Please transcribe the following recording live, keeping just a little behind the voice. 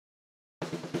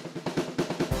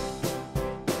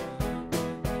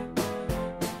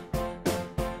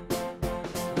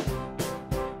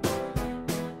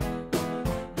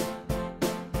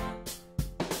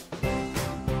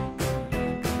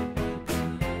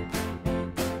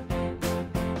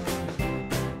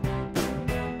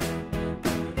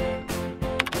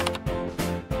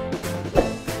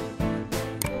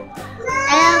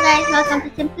guys, welcome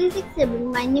to Simply Six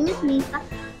Sibling. My name is Lisa,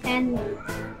 and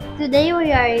today we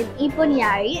are in IPPON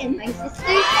YARI, and my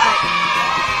sisters are.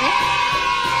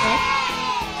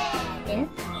 Yes.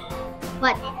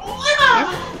 What? Yes.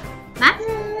 Mask?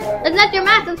 That's not your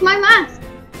mask. That's my mask.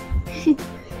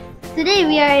 Today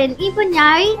we are in IPPON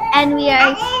YARI, and we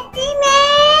are.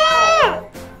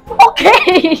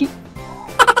 Okay.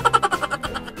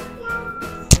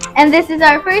 And this is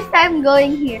our first time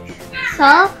going here.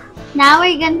 So now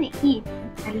we're gonna eat.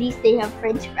 At least they have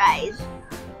French fries.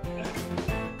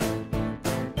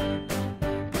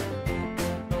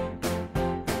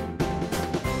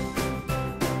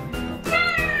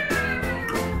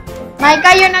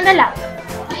 Micah, you're not allowed.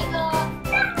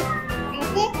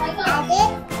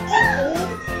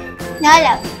 Not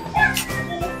allowed.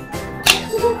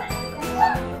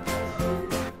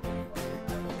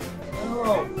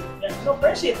 No,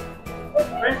 press it.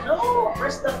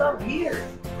 Press the thumb here.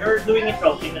 You're doing it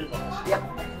wrong. Yep.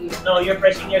 No, you're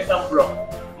pressing your thumb wrong.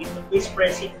 Please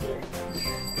press it here.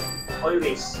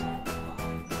 Always.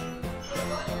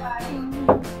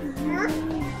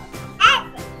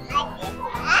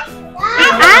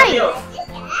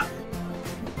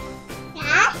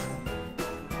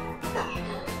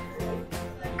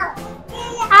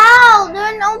 Ow!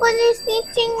 Nobody's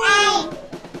teaching me.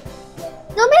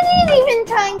 Nobody is even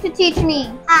trying to teach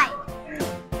me. Hi.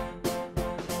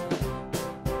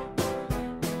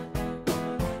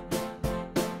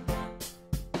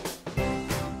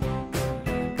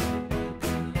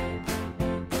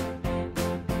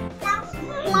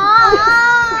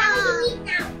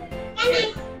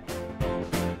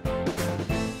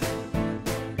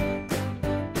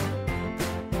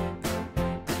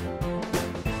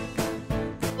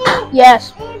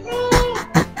 Yes.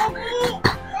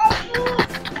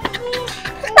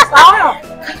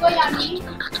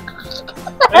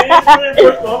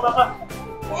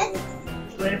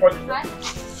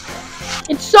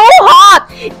 It's so hot.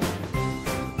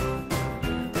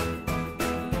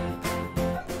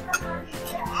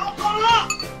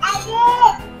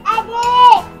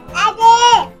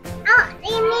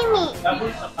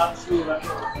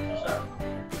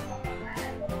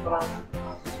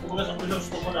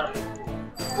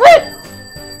 Wait,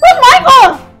 where's Michael?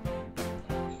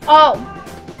 Oh,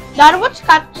 that was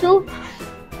katsu.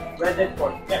 Breaded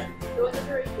pork. Yeah.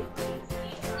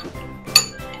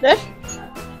 This?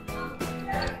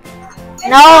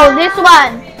 No, this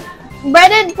one.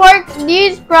 Breaded pork.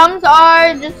 These crumbs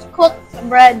are just cooked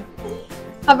bread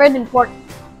covered in pork.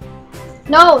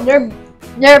 No,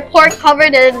 they're pork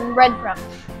covered in breadcrumbs.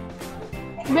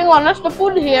 Being honest, the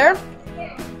food here,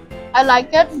 I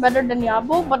like it better than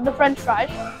Yabu, but the French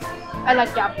fries, I like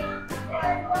Yabu.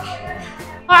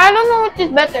 I don't know which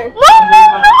is better. No!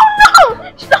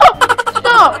 Stop!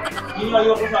 Stop!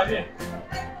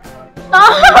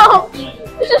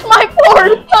 This is my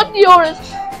pork, not yours.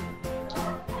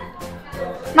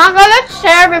 Maka, let's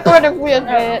share before the food is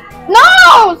it.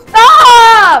 No!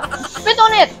 Stop! Spit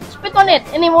on it! Spit on it,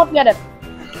 and he won't get it.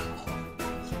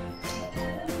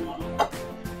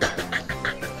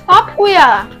 Stop,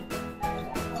 Kuya!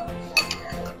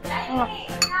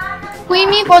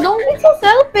 Queenie, don't be so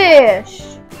selfish.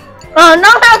 Oh,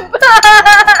 no!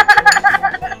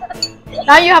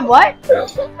 Now you have what?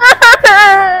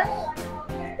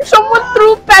 Someone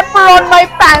threw pepper on my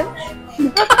pants.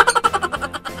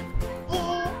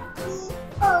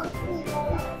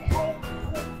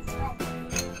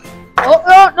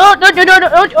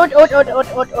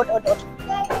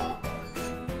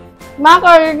 Maka,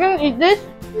 are you gonna eat this?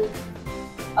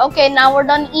 Okay, now we're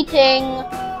done eating.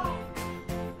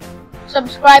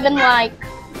 Subscribe and like.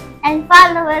 And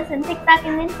follow us on TikTok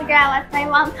and Instagram, as my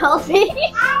mom told me.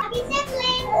 Happy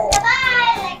siblings!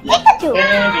 Bye! Pikachu!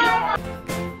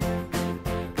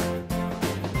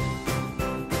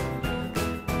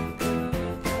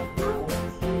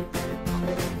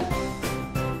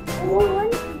 Oh,